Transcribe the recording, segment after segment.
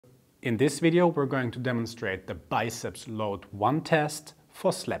In this video, we're going to demonstrate the biceps load 1 test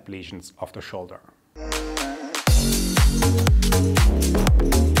for slap lesions of the shoulder.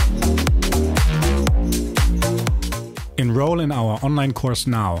 Enroll in our online course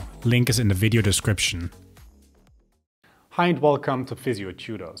now. Link is in the video description. Hi and welcome to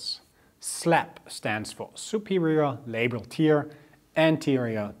Physiotutors. SLAP stands for superior labral tear,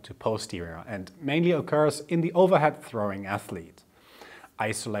 anterior to posterior, and mainly occurs in the overhead throwing athlete.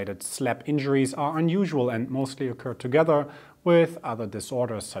 Isolated slap injuries are unusual and mostly occur together with other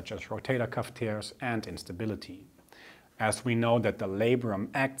disorders such as rotator cuff tears and instability. As we know that the labrum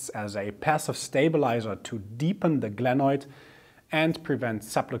acts as a passive stabilizer to deepen the glenoid and prevent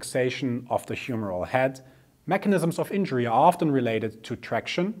subluxation of the humeral head, mechanisms of injury are often related to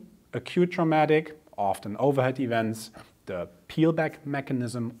traction, acute traumatic, often overhead events, the peel-back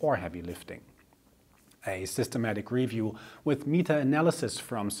mechanism, or heavy lifting. A systematic review with meta-analysis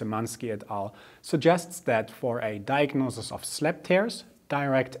from Szymanski et al. Suggests that for a diagnosis of slap tears,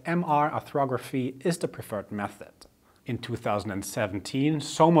 direct MR arthrography is the preferred method. In 2017,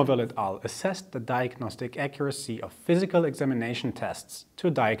 Somerville et al. Assessed the diagnostic accuracy of physical examination tests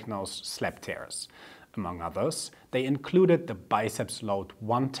to diagnose slap tears. Among others, they included the biceps load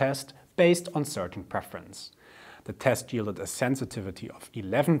 1 test based on surgeon preference. The test yielded a sensitivity of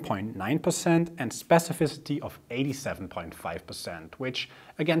 11.9% and specificity of 87.5%, which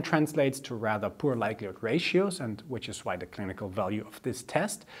again translates to rather poor likelihood ratios, and which is why the clinical value of this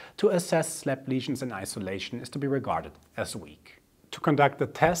test to assess slap lesions in isolation is to be regarded as weak. To conduct the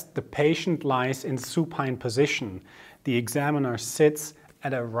test, the patient lies in supine position. The examiner sits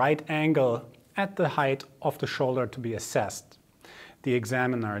at a right angle at the height of the shoulder to be assessed. The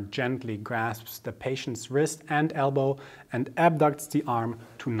examiner gently grasps the patient's wrist and elbow and abducts the arm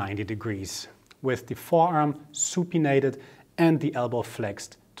to 90 degrees, with the forearm supinated and the elbow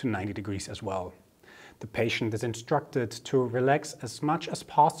flexed to 90 degrees as well. The patient is instructed to relax as much as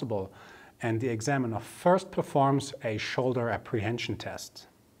possible, and the examiner first performs a shoulder apprehension test.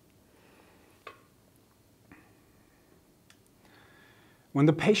 When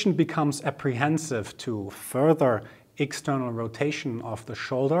the patient becomes apprehensive to further external rotation of the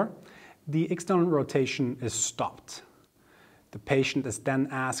shoulder, the external rotation is stopped. The patient is then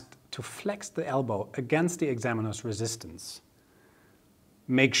asked to flex the elbow against the examiner's resistance.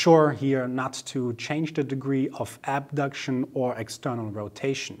 Make sure here not to change the degree of abduction or external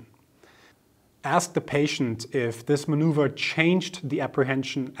rotation. Ask the patient if this maneuver changed the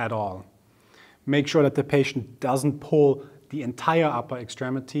apprehension at all. Make sure that the patient doesn't pull the entire upper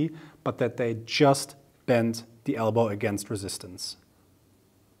extremity, but that they just bend the elbow against resistance.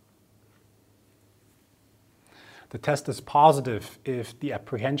 The test is positive if the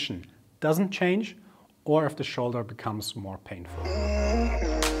apprehension doesn't change or if the shoulder becomes more painful.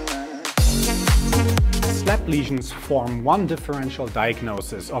 Slap lesions form one differential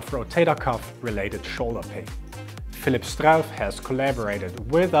diagnosis of rotator cuff related shoulder pain. Philipp Strauf has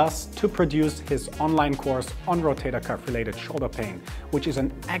collaborated with us to produce his online course on rotator cuff related shoulder pain, which is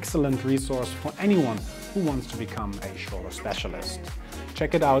an excellent resource for anyone who wants to become a shoulder specialist.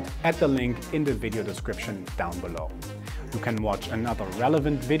 Check it out at the link in the video description down below. You can watch another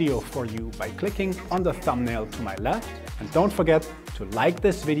relevant video for you by clicking on the thumbnail to my left, and don't forget to like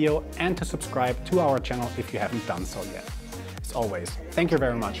this video and to subscribe to our channel if you haven't done so yet. As always, thank you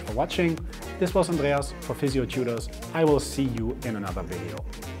very much for watching. This was Andreas for Physiotutors. I will see you in another video.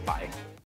 Bye.